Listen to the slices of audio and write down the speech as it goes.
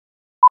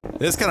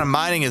This kind of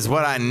mining is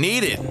what I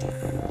needed.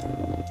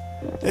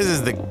 This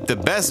is the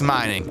best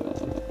mining.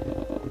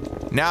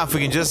 Now, if we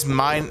can just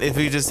mine, if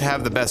we just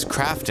have the best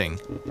crafting,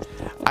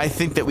 I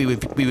think that we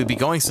would be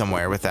going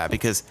somewhere with that,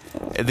 because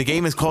the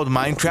game is called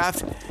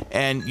Minecraft,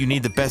 and you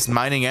need the best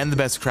mining and the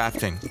best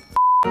crafting.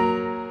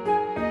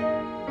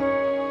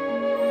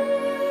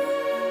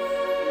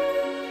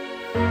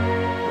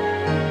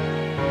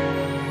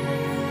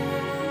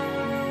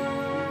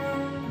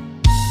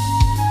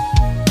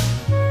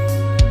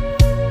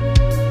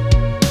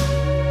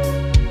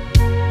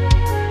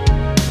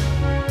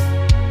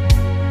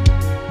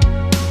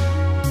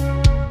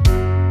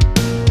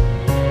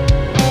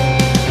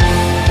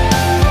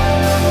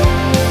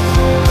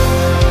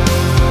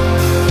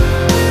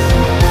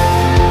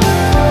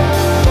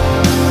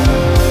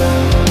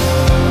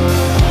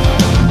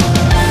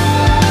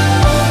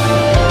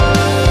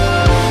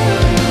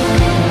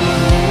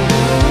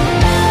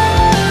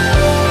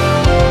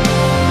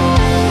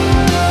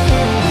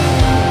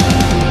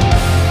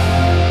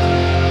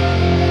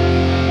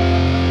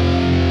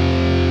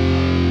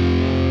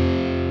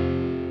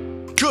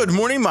 Good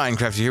morning,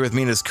 Minecraft. You're here with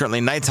me, and it's currently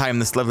nighttime in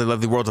this lovely,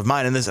 lovely world of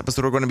mine. In this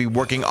episode, we're going to be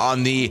working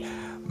on the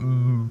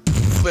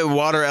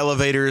water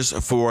elevators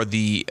for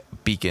the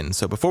beacon.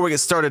 So before we get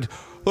started,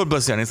 Lord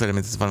bless you. Let's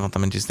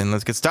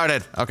get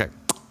started. Okay.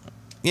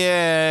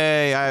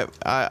 Yay!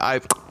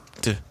 Let's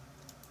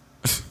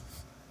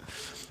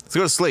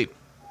go to sleep.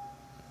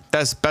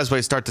 That's the best way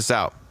to start this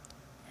out.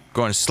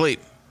 Going to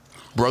sleep,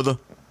 brother.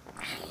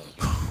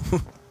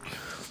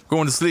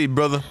 Going to sleep,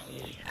 brother.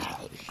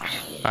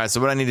 Alright,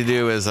 so what I need to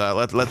do is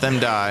let them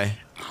die.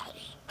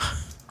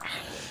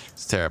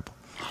 It's terrible.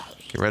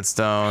 Okay,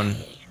 redstone.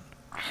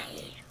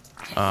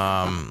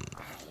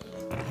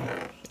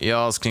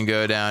 Y'all can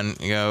go down,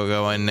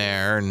 go in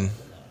there, and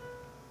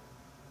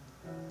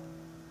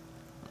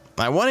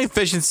I want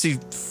efficiency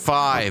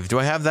 5. Do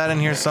I have that in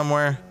here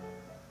somewhere?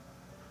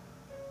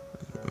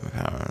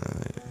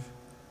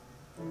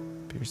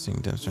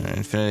 Piercing, dumpster,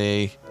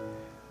 infinity.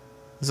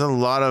 There's a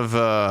lot of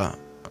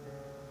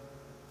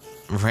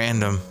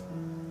random.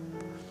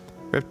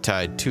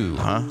 Riptide 2,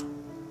 huh?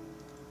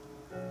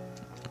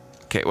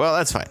 Okay, well,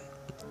 that's fine.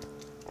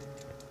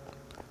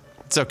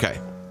 It's okay.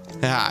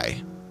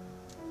 Hi.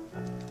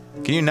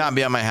 Can you not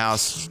be at my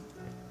house?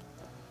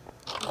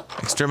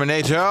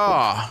 Exterminator!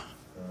 Ah,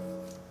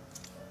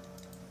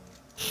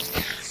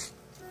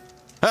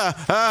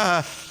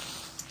 ah.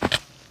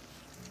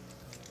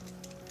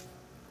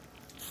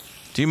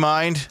 Do you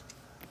mind?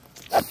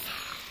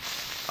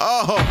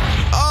 Oh!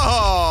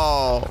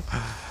 Oh!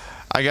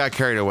 I got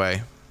carried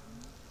away.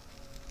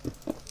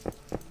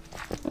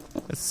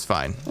 It's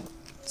fine.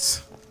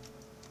 It's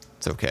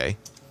okay.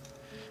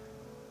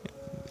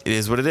 It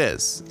is what it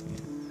is.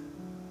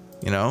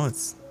 You know,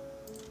 it's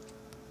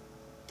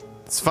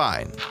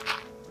fine.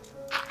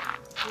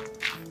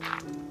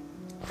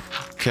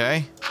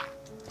 Okay.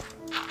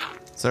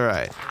 It's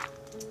alright.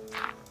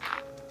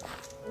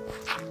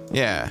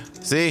 Yeah,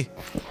 see?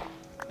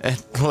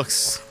 It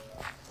looks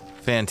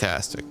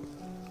fantastic.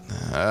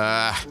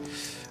 Alright,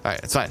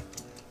 it's fine.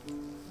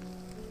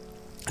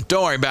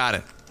 Don't worry about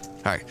it.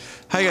 Alright,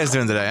 how you guys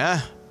doing today,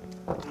 huh?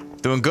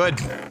 Doing good?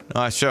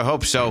 Oh, I sure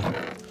hope so.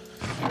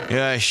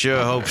 Yeah, I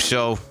sure hope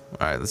so.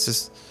 Alright, let's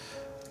just...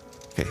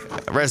 Okay,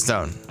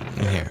 redstone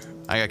in here.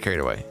 I got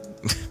carried away.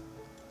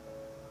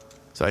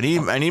 So I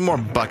need more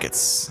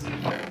buckets.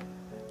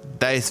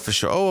 That is for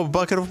sure. Oh, a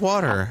bucket of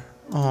water.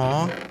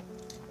 Aww.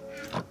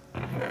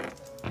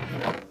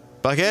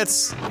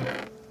 Buckets?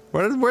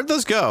 Where'd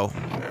those go?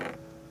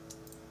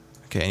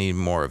 Okay, I need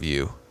more of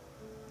you.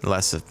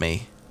 Less of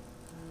me.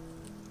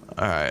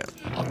 Alright.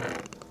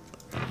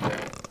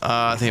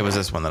 I think it was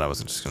this one that I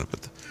was just gonna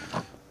put.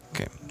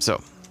 Okay,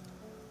 so.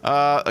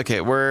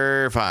 Okay,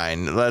 we're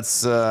fine.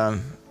 Let's,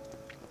 alright,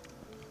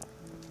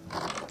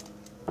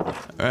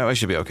 we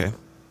should be okay.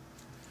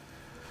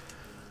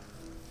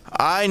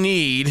 I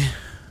need,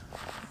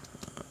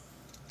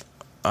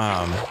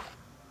 I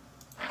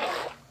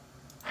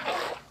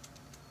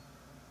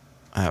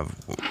have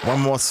one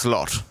more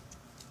slot.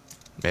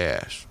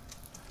 Yes.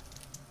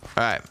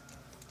 Alright.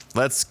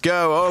 Let's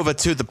go over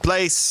to the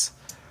place.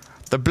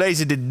 The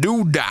place of the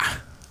DOWNEY.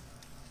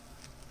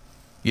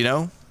 You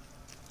know?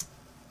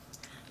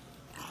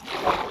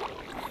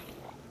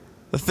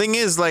 The thing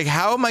is, like,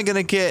 how am I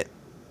gonna get...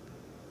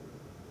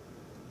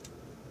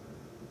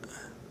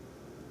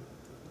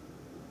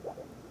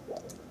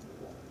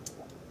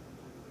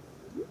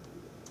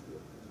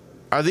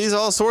 Are these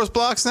all source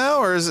blocks now,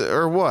 or is it,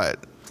 or what?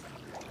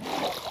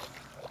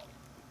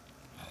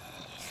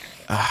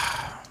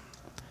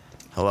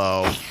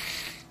 Hello.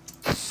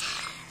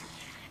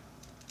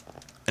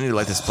 I need to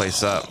light this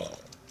place up.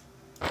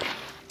 I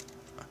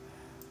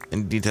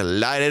need to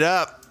light it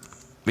up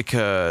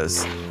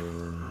because...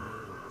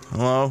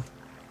 Hello?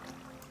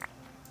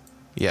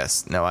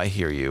 Yes, no, I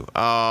hear you.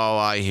 Oh,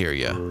 I hear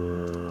you.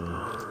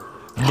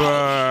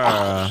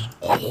 Bruh.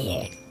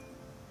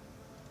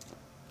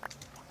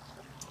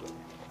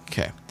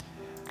 Okay.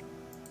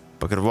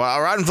 Bucket of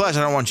water. Rotten flesh, I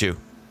don't want you.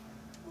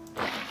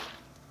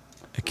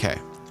 Okay.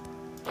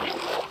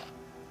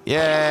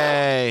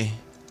 Yay!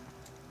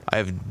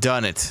 I've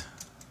done it.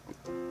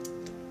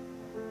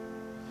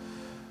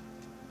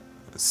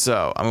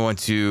 So, I'm going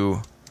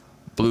to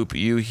bloop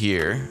you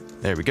here.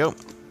 There we go.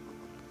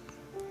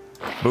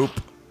 Boop.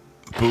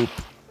 Boop.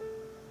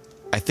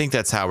 I think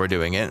that's how we're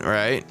doing it,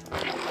 right?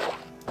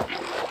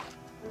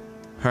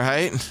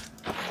 Right?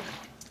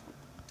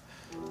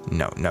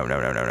 No, no, no,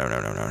 no, no, no,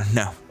 no, no, no,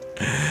 no.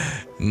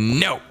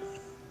 No!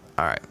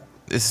 Alright.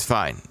 This is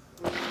fine.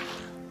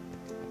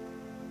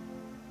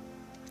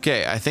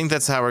 Okay, I think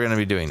that's how we're gonna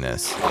be doing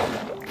this.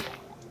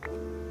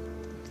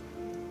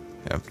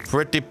 I'm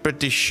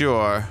pretty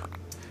sure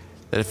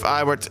that if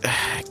I were to...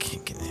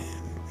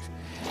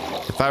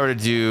 if I were to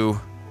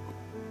do...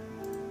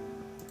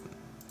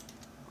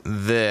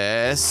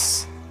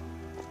 this...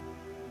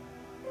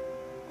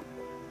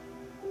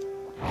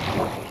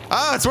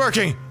 Oh, it's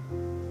working!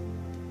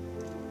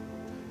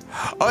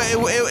 Oh,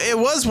 it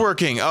was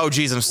working! Oh,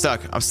 geez, I'm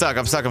stuck. I'm stuck,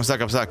 I'm stuck, I'm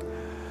stuck, I'm stuck.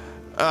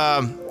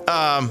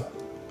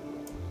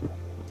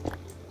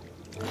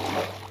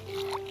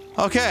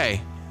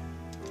 Okay.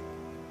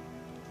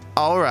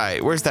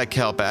 Alright, where's that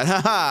kelp at?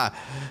 Haha!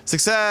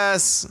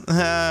 Success!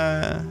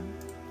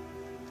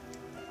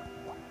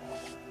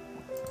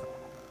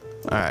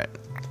 Alright.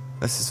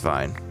 This is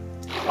fine.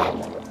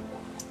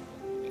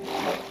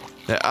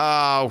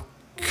 Oh,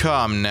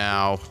 come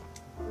now.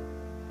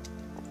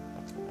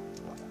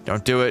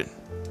 Don't do it.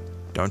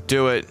 Don't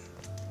do it.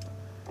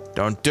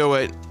 Don't do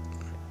it.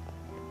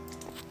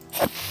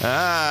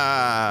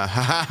 Ah!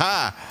 Ha ha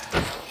ha!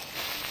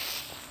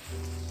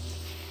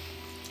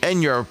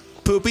 And your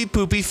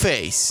poopy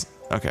face.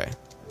 Okay.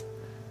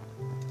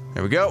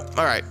 There we go.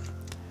 Alright.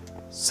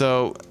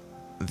 So,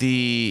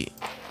 the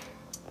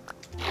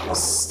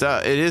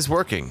stuff, it is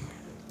working.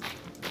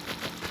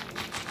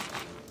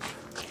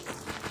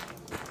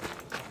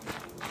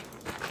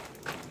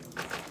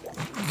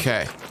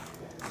 Okay.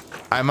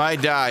 I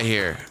might die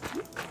here.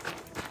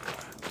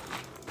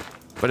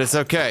 But it's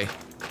okay.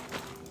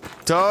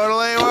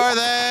 Totally worth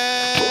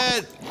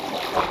it!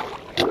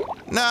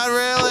 Not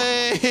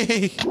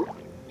really!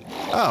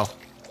 Oh.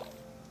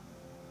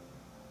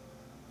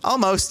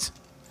 Almost.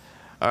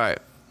 Alright.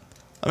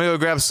 Let me go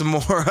grab some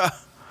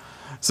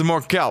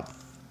more kelp.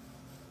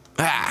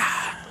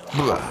 Ah.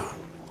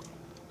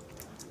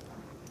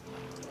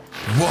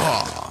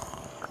 Whoa.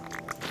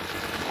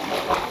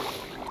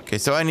 Okay,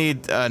 so I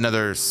need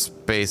another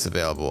space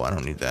available. I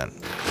don't need that.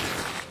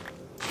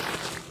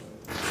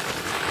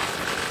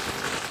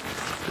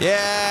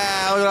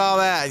 Yeah, look at all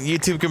that.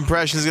 YouTube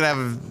compression is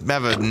gonna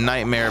have a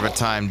nightmare of a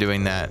time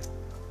doing that.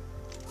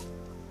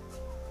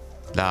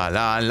 La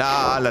la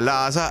la la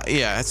la. So,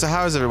 yeah, so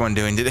how is everyone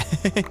doing today?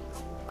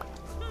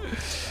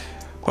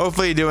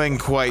 Hopefully doing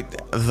quite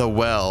the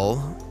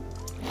well,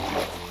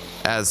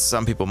 as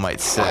some people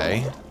might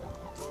say.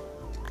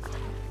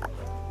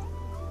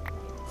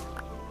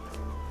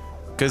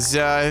 Because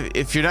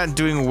if you're not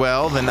doing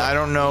well, then I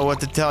don't know what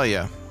to tell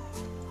you.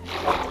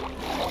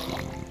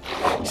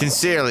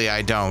 Sincerely,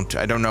 I don't.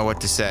 I don't know what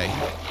to say.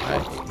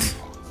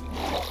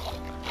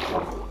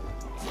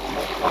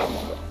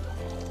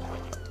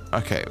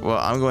 Okay, well,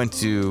 I'm going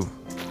to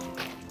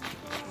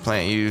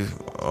plant you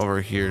over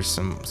here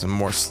some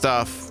more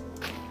stuff.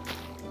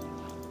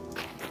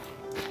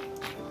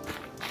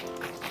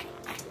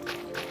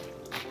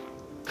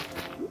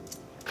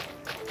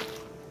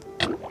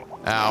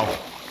 Ow.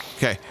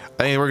 Okay,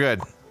 I think we're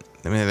good.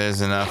 I mean,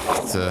 there's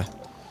enough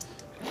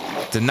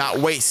to not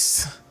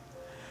waste.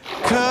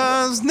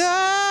 'Cause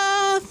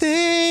nothing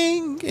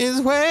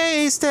is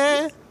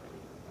wasted.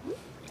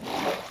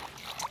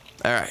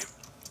 Alright,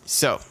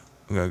 so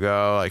I'm gonna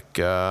go like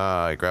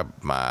I grab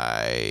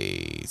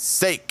my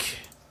steak.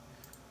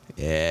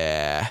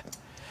 Yeah,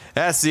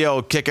 that's the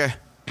old kicker.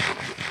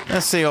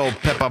 That's the old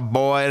pepper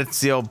boy.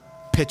 That's the old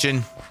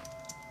pitching.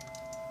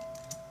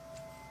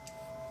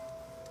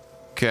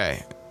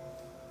 Okay.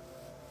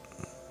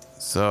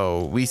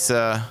 So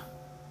Lisa.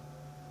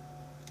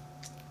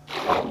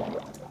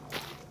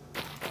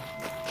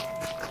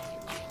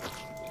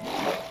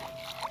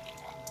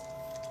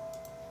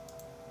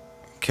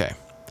 Okay.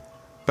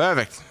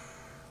 Perfect.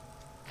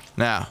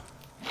 Now,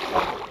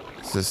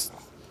 it's just.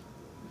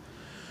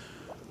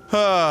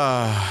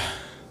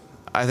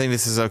 I think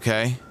this is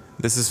okay.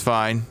 This is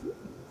fine.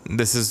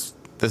 This is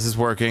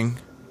working.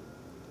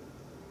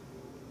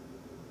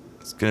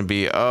 It's gonna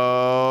be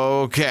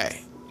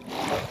okay.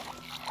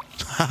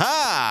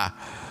 Haha!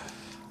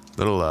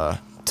 Little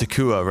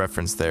Takua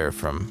reference there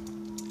from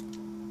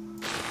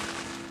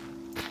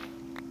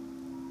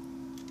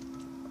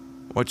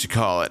what you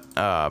call it?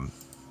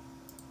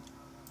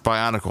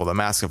 Bionicle, the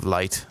Mask of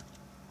Light.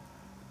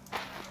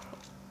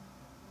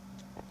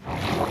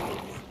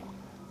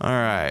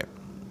 Alright.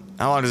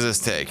 How long does this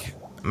take?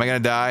 Am I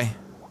gonna die?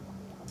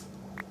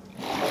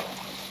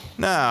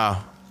 No.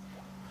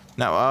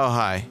 No, oh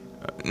hi.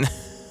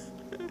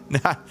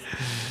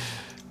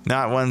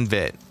 Not one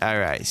bit.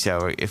 Alright,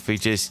 so if we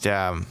just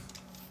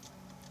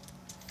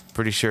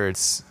pretty sure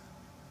it's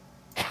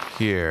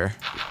here.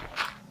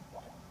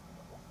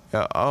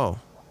 Oh.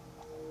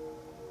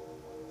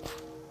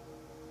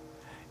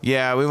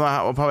 Yeah, we'll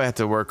probably have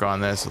to work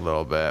on this a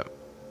little bit.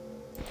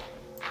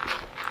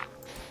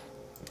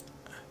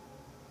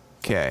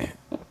 Okay.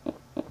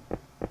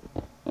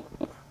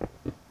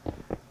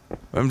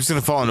 I'm just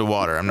gonna fall into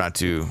water. I'm not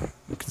too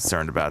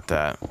concerned about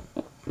that.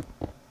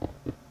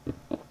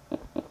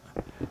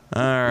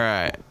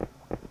 Alright.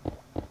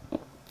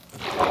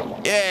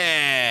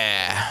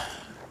 Yeah!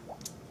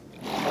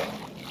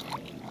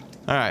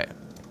 Alright.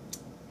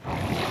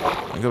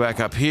 Go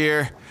back up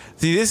here.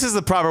 See, this is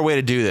the proper way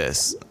to do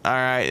this.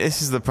 Alright,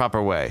 this is the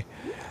proper way.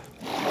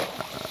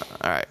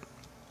 Alright.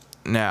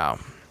 Now.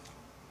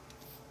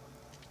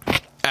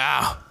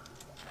 Ow!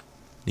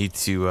 Need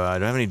to, do I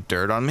have any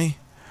dirt on me?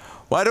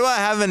 Why do I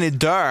have any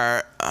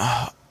dirt?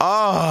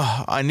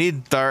 Oh, I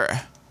need dirt.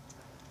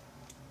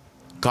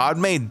 God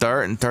made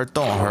dirt and dirt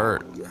don't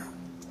hurt.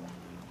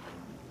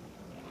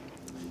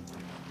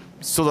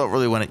 Still don't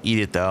really want to eat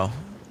it though.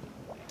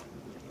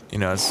 You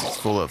know, it's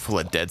full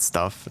of dead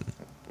stuff and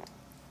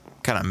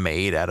kind of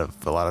made out of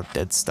a lot of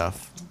dead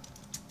stuff.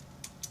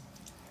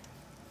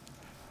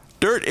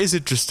 Dirt is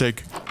interesting.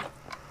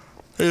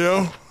 You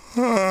know?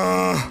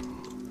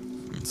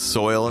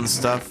 Soil and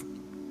stuff.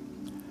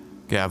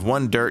 Okay, I have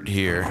one dirt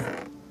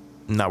here.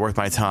 Not worth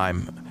my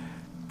time.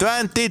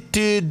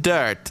 22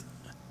 dirt.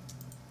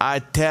 I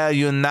tell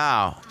you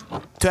now.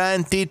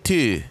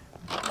 22.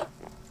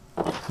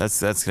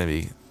 That's gonna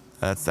be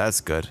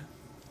that's good.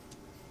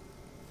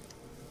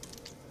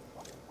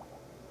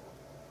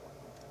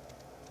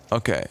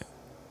 Okay.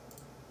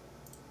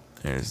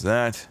 There's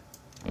that.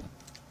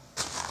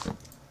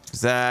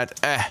 There's that.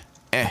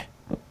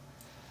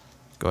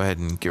 Go ahead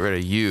and get rid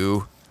of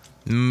you,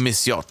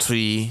 Monsieur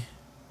Tree.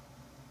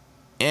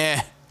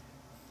 Okay.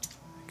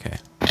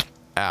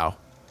 Ow.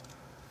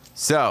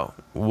 So,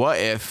 what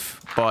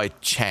if, by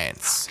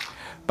chance,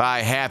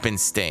 by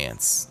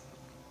happenstance,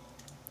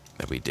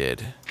 that we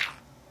did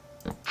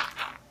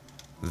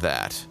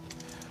that?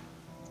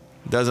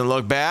 Doesn't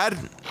look bad.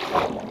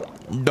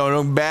 Don't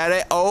look bad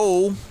at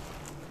all.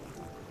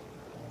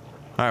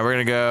 Alright, we're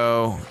gonna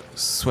go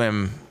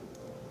swim.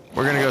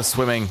 We're gonna go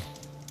swimming.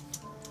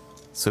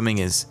 Swimming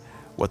is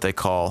what they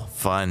call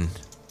fun.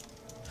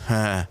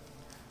 Yeah.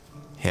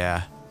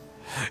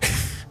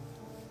 It's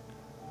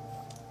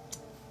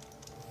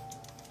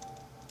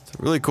a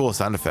really cool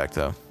sound effect,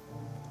 though.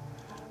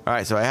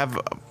 Alright, so I have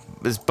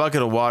this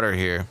bucket of water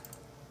here.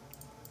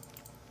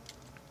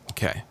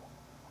 Okay.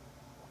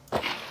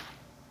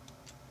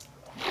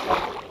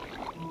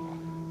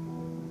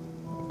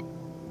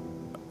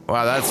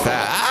 Wow, that's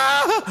fast.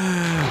 Ah!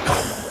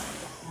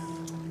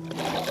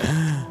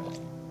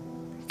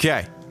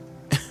 Okay.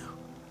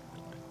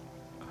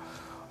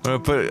 I'm gonna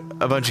put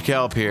a bunch of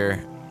kelp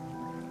here.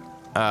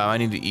 I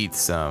need to eat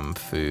some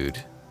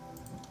food.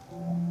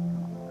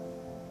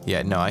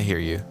 Yeah, no, I hear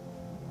you.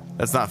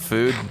 That's not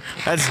food.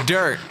 That's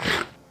dirt.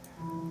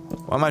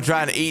 Why am I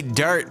trying to eat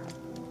dirt?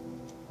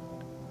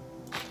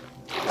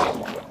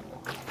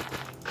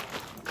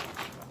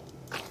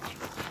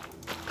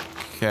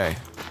 Okay.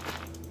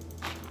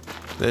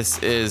 This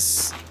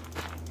is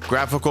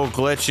graphical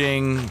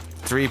glitching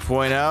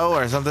 3.0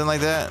 or something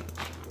like that.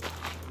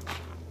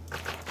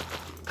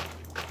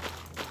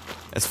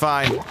 It's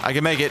fine. I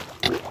can make it.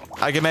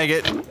 I can make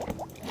it.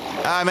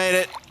 I made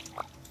it.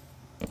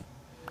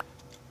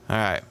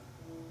 Alright.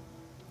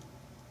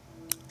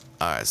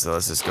 Alright, so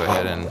let's just go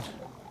ahead and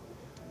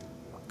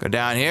go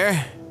down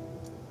here.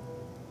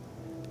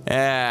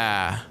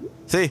 Yeah.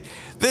 See,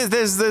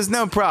 there's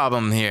no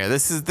problem here.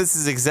 This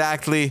is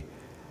exactly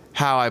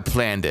how I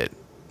planned it.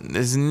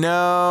 There's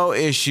no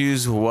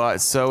issues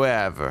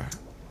whatsoever.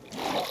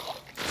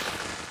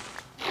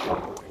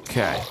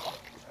 Okay.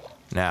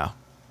 Now,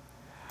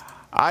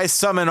 I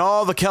summon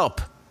all the kelp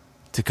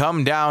to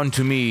come down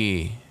to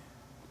me.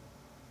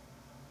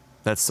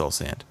 That's soul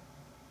sand.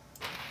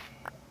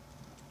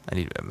 I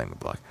need a magma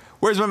block.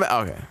 Where's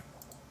my okay.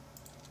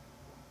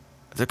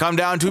 To come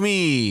down to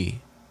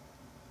me.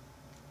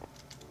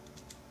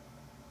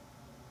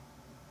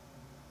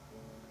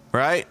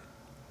 Right?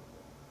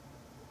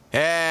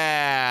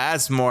 Yeah,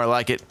 that's more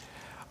like it.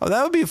 Oh,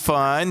 that would be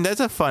fun. That's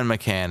a fun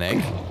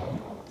mechanic.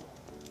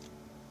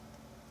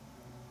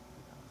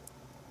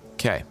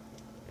 Okay.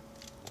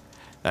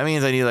 That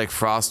means I need like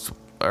frost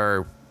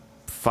or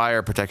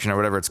fire protection or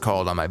whatever it's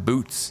called on my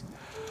boots.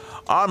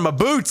 On my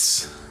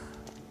boots!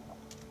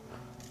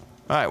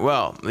 Alright,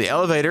 well, the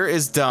elevator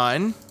is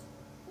done.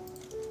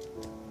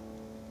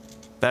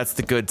 That's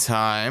the good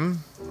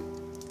time.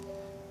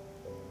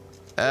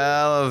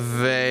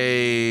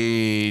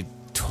 Elevator.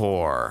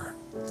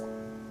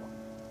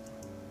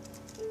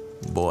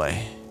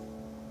 Boy.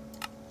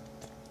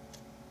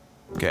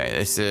 Okay,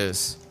 this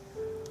is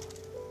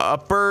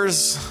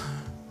uppers.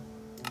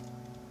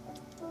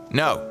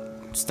 No,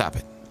 stop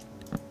it.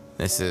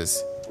 This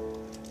is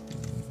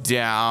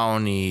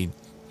Downey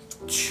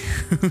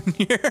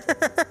Jr.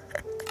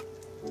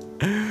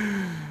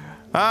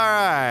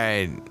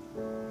 Alright.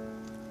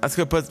 Let's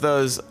go put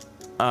those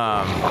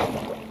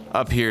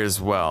up here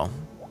as well.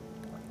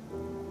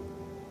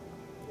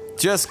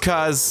 Just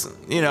cause,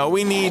 you know,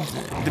 we need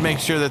to make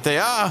sure that they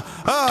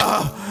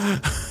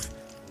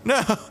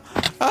no.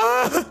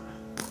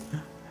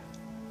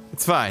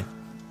 It's fine.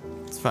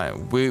 It's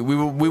fine. We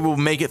will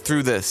make it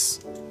through this.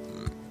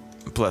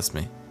 Bless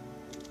me.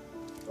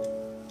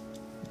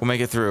 We'll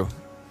make it through.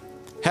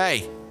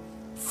 Hey,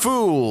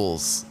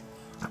 fools!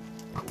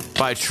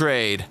 By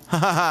trade. Ha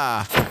ha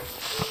ha.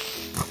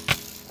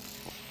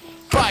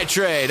 By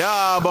trade.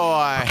 Oh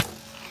boy.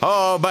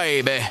 Oh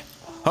baby.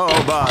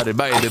 Oh body,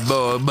 baby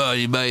boy,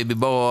 baby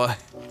boy.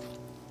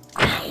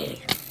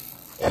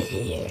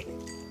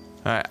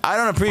 Alright, I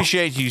don't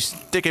appreciate you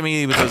sticking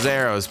me with those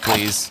arrows,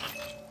 please.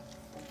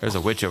 There's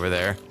a witch over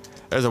there.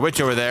 There's a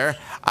witch over there.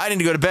 I need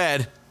to go to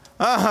bed.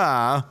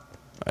 Uh-huh.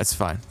 That's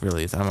fine,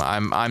 really.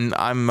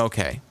 I'm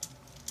okay.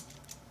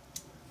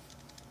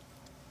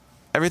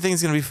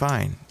 Everything's gonna be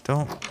fine.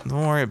 Don't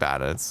worry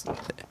about it.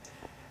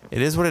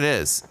 It is what it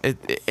is.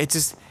 It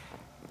just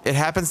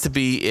happens to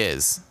be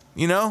is.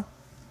 You know?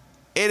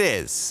 It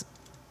is.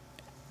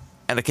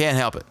 And I can't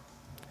help it.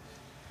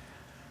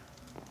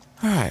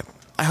 Alright.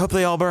 I hope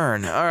they all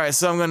burn. Alright,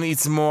 so I'm gonna eat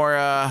some more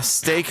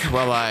steak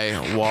while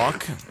I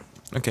walk.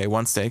 Okay,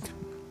 one steak.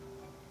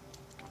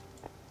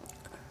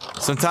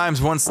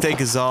 Sometimes one steak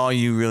is all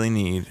you really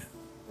need.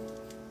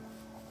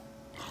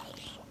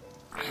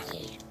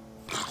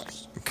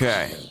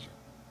 Okay.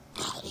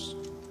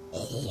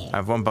 I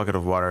have one bucket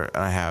of water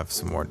and I have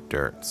some more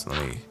dirt. So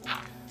let me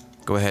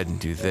go ahead and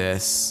do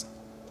this.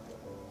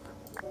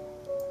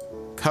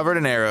 Covered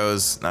in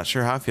arrows. Not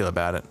sure how I feel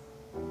about it.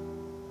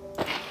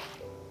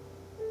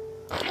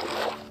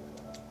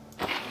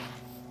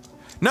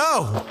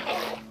 No!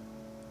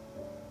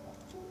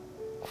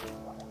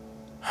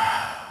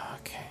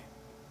 Okay.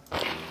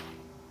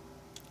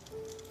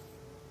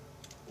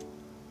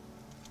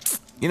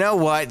 You know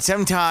what?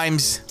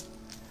 Sometimes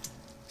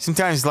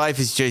life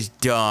is just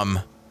dumb.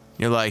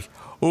 You're like,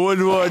 what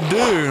do I do?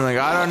 And like,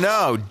 I don't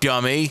know,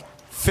 dummy.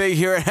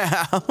 Figure it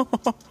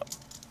out.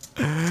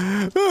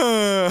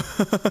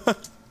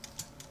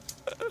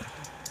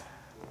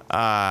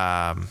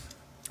 I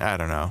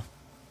don't know.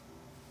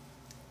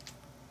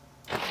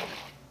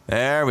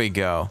 There we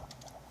go.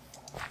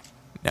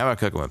 Now we're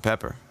cooking with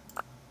pepper.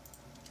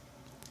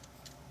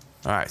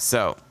 Alright,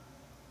 so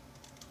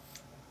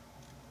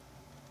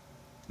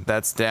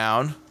that's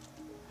down.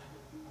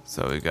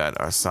 So we got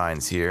our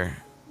signs here.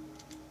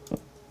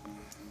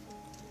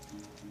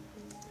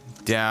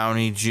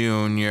 Downey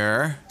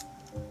Jr.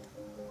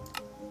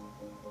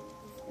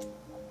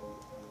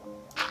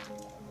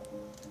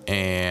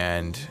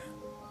 And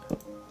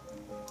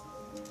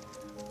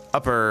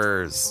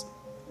uppers.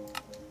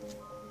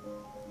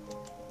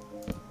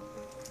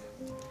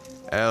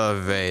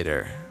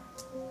 Elevator.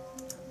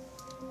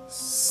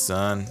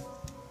 Son.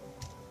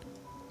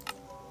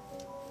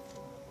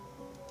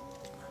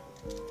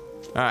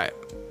 Alright.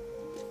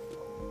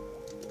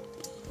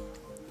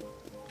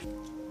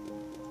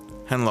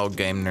 Hello,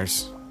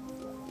 gamers.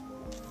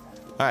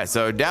 Alright,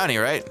 so Downey,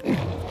 right?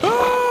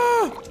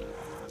 Ah!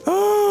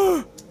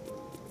 Ah!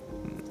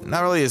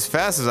 Not really as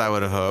fast as I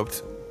would have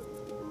hoped.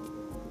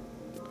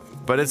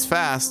 But it's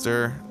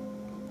faster.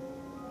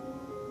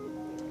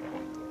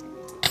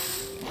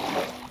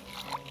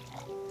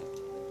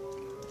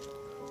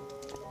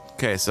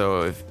 Okay,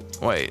 so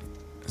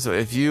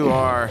if you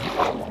are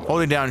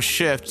holding down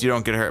shift, you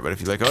don't get hurt, but if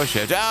you let go of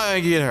shift,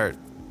 you get hurt.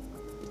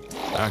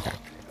 Okay,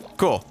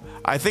 cool.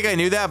 I think I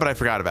knew that, but I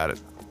forgot about it.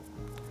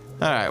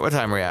 Alright, what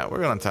time are we at? We're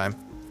good on time.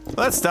 Well,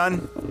 that's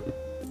done.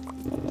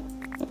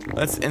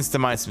 Let's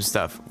insta-mine some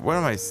stuff. What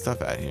am my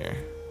stuff at here?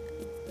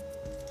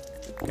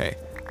 Okay,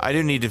 I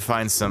do need to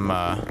find some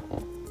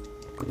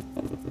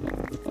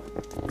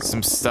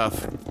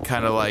stuff,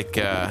 kind of like,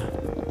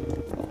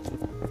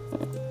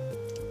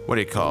 what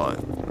do you call it?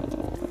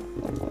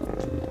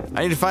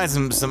 I need to find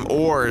some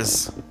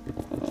ores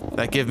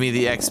that give me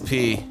the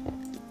XP.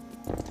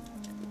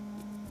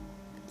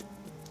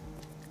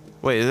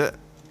 Wait, is it?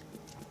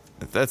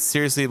 That's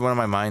seriously one of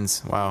my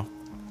mines. Wow.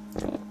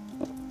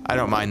 I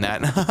don't mind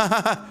that.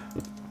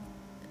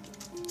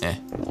 Eh.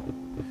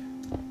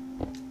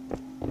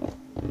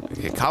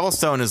 Okay,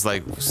 cobblestone is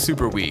like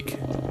super weak.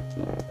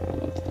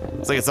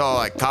 It's like it's all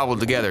like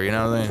cobbled together, you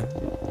know what I mean?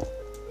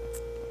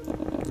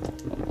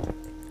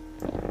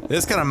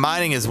 This kind of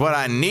mining is what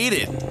I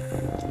needed.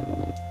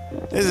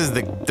 This is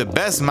the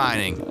best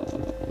mining.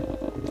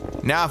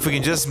 Now if we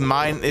can just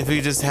mine, if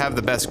we just have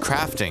the best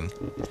crafting,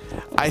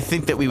 I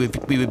think that we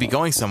would be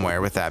going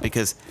somewhere with that,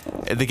 because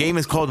the game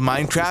is called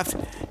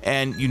Minecraft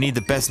and you need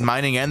the best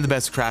mining and the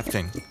best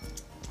crafting.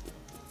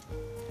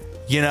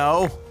 You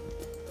know?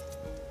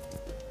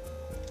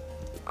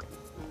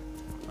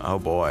 Oh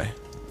boy.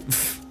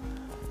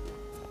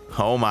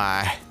 Oh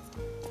my.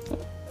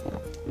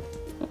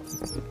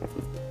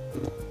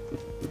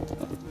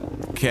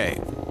 Okay,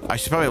 I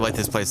should probably light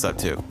this place up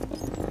too.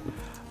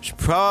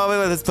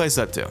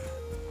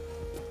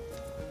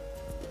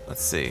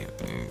 Let's see.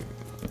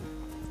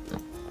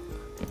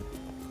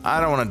 I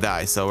don't want to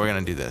die, so we're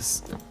gonna do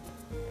this.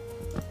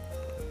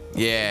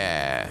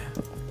 Yeah.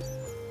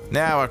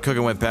 Now we're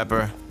cooking with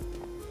pepper.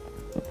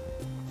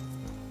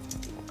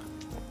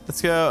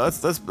 Let's go.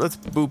 Let's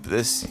boop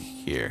this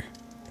here.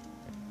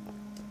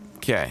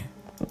 Okay.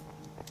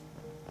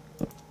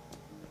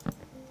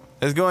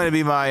 It's going to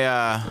be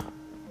my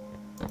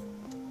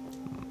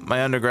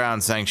my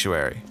underground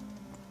sanctuary.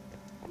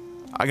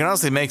 I can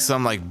honestly make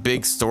some like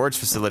big storage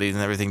facilities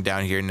and everything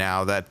down here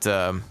now that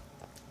I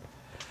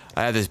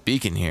have this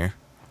beacon here.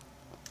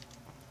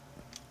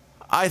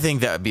 I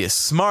think that would be a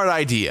smart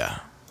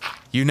idea.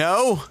 You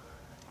know?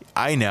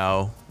 I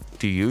know.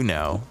 Do you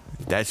know?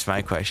 That's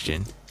my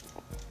question.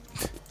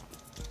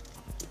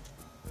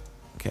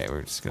 Okay,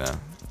 we're just gonna...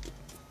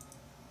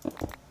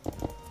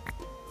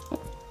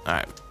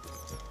 Alright.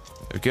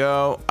 There we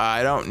go.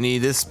 I don't need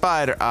this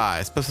spider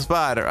eye. Special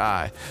spider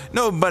eye.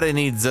 Nobody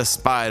needs a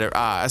spider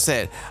eye. I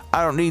said,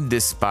 I don't need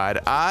this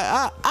spider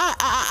eye.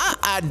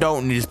 I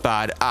don't need a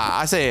spider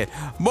eye. I said,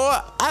 boy,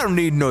 I don't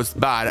need no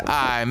spider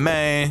eye,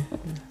 man.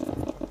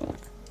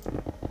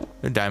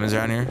 There are diamonds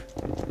around here.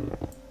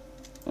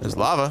 There's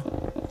lava.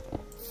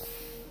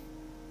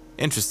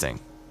 Interesting.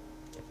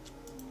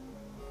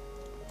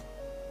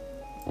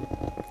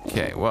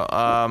 Okay, well,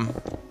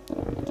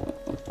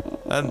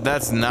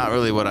 that's not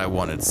really what I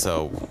wanted,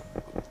 so...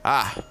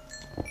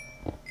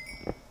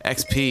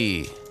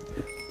 XP.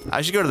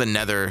 I should go to the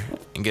nether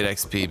and get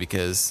XP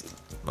because,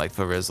 like,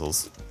 for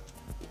Rizzles.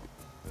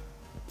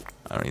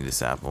 I don't need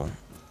this apple.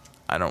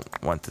 I don't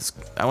want this.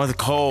 I want the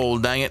coal,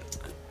 dang it.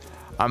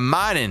 I'm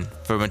mining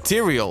for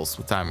materials.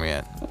 What time are we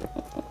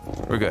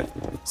at? We're good.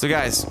 So,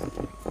 guys,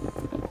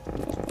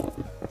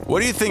 what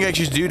do you think I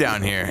should do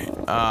down here?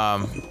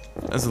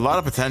 There's a lot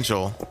of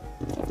potential.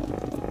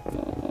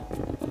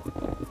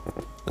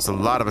 There's a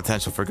lot of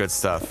potential for good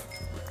stuff.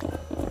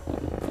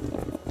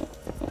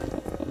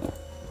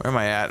 Where am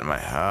I at? Am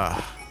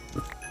I?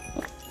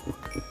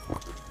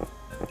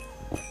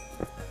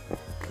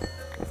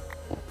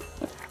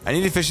 I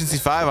need efficiency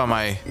 5 on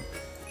my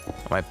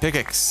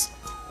pickaxe.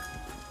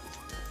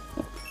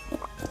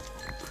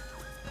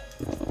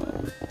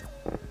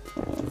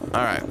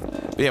 All right.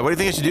 But yeah, what do you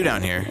think I should do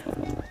down here?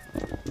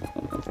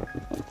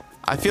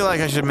 I feel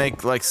like I should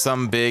make like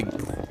some big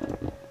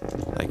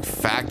like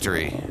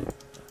factory.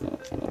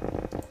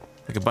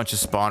 Like a bunch of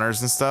spawners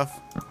and stuff.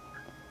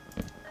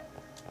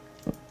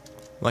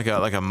 Like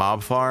a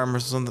mob farm or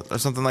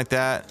something like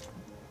that.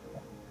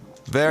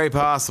 Very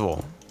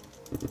possible.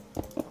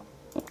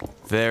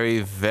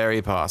 Very,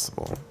 very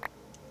possible.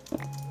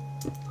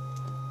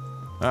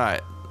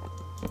 Alright.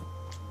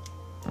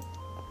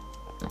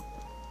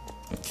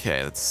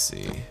 Okay, let's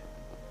see.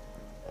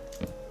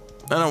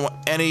 I don't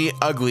want any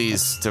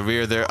uglies to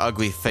rear their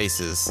ugly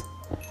faces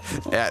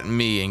at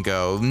me and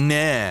go,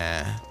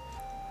 nah.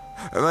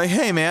 I'm like,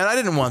 hey man, I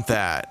didn't want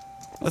that.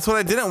 That's what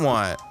I didn't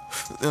want.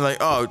 They're like,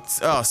 oh,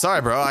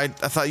 sorry, bro. I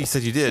thought you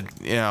said you did.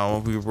 You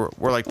know,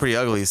 we're like pretty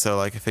ugly, so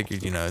like I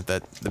figured, you know,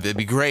 that it'd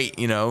be great,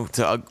 you know,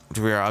 to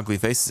rear our ugly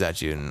faces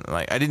at you. And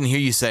like, I didn't hear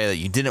you say that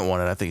you didn't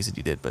want it. I think you said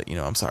you did, but you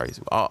know, I'm sorry.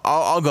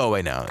 I'll go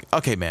away now.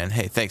 Okay, man.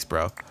 Hey, thanks,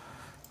 bro.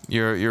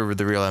 You're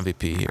the real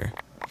MVP here.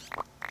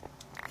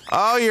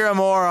 Oh, you're a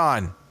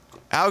moron.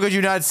 How could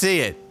you not see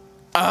it?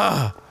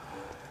 Ugh.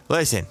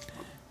 Listen,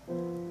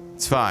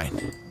 it's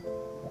fine.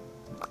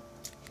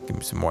 Give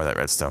me some more of that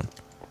redstone.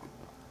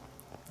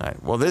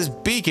 Alright, well this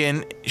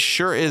beacon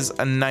sure is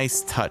a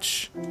nice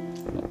touch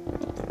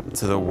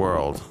to the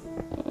world.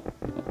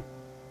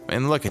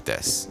 And look at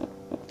this.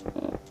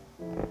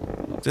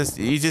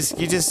 You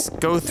just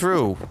go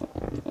through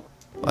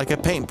like a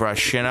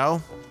paintbrush, you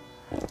know?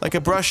 Like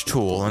a brush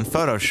tool in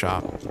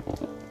Photoshop.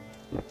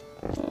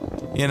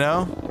 You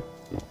know?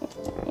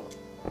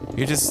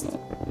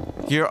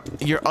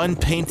 You're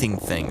unpainting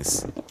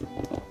things.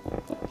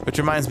 Which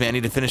reminds me, I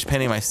need to finish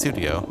painting my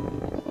studio.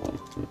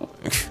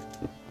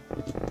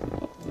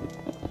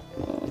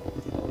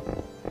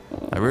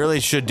 I really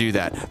should do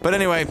that. But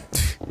anyway,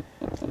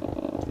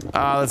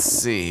 let's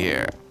see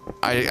here.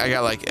 I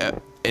got like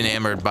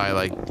enamored by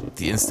like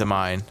the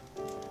Instamine,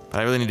 but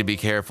I really need to be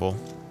careful.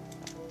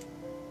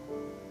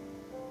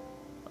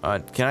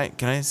 Can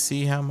I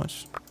see how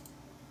much?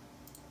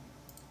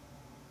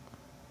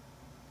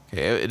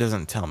 Okay, it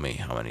doesn't tell me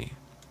how many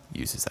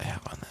uses I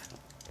have on that.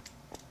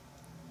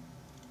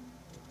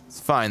 It's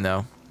fine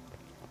though.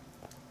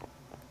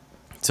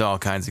 It's all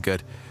kinds of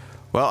good.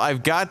 Well,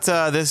 I've got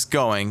this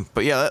going,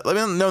 but yeah, let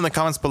me know in the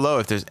comments below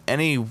if there's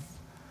anything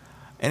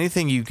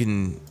you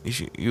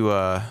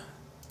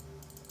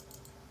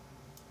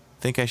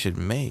think I should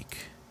make.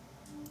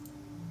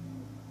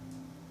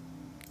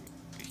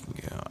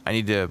 I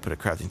need to put a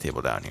crafting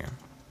table down here.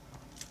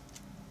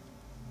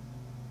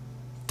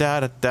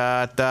 Da da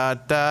da da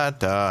da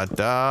da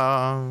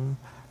da.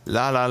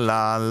 La la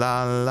la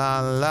la la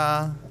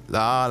la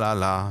la la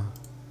la.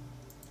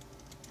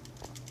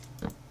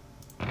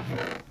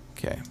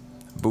 Okay.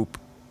 Boop.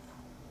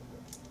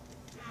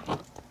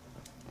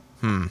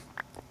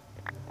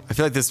 I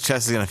feel like this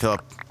chest is gonna fill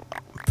up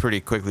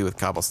pretty quickly with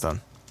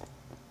cobblestone.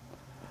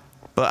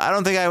 But I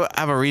don't think I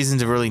have a reason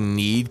to really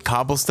need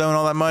cobblestone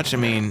all that much. I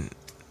mean,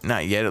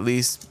 not yet at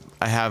least.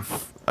 I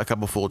have a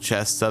couple full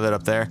chests of it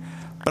up there.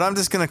 But I'm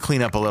just gonna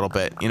clean up a little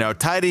bit. You know,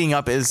 tidying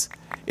up it's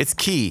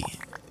key.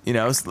 You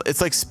know,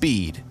 it's like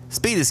speed.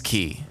 Speed is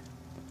key.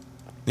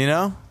 You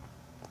know?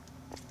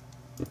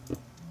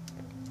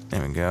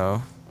 There we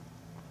go.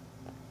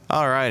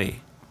 Alrighty.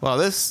 Well,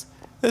 this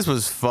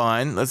was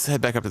fun. Let's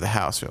head back up to the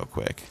house real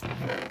quick.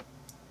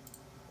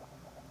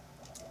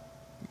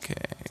 Okay.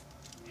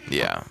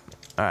 Yeah.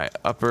 Alright,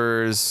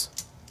 uppers.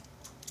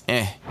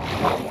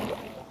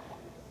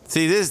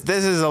 See, this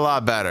is a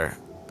lot better.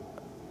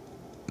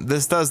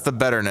 This does the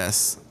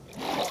betterness.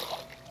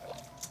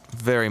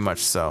 Very much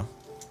so.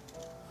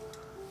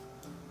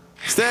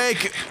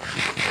 Steak!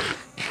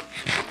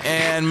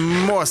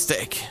 And more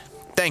steak.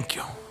 Thank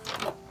you.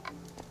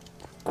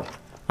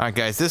 Alright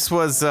guys, this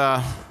was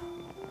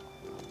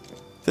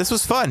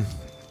fun.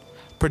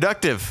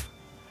 Productive.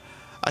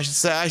 I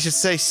should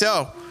say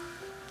so.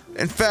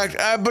 In fact,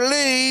 I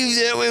believe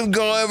that we've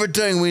got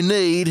everything we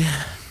need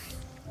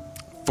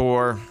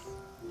for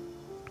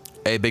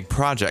a big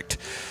project.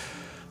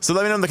 So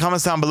let me know in the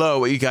comments down below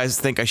what you guys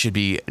think I should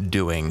be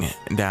doing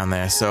down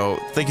there. So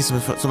thank you so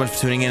much for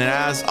tuning in, and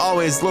as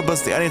always, Lord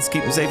bless the audience,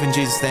 keep them safe in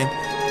Jesus' name.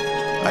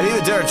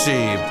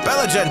 Arrivederci,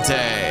 bella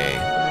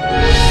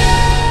gente.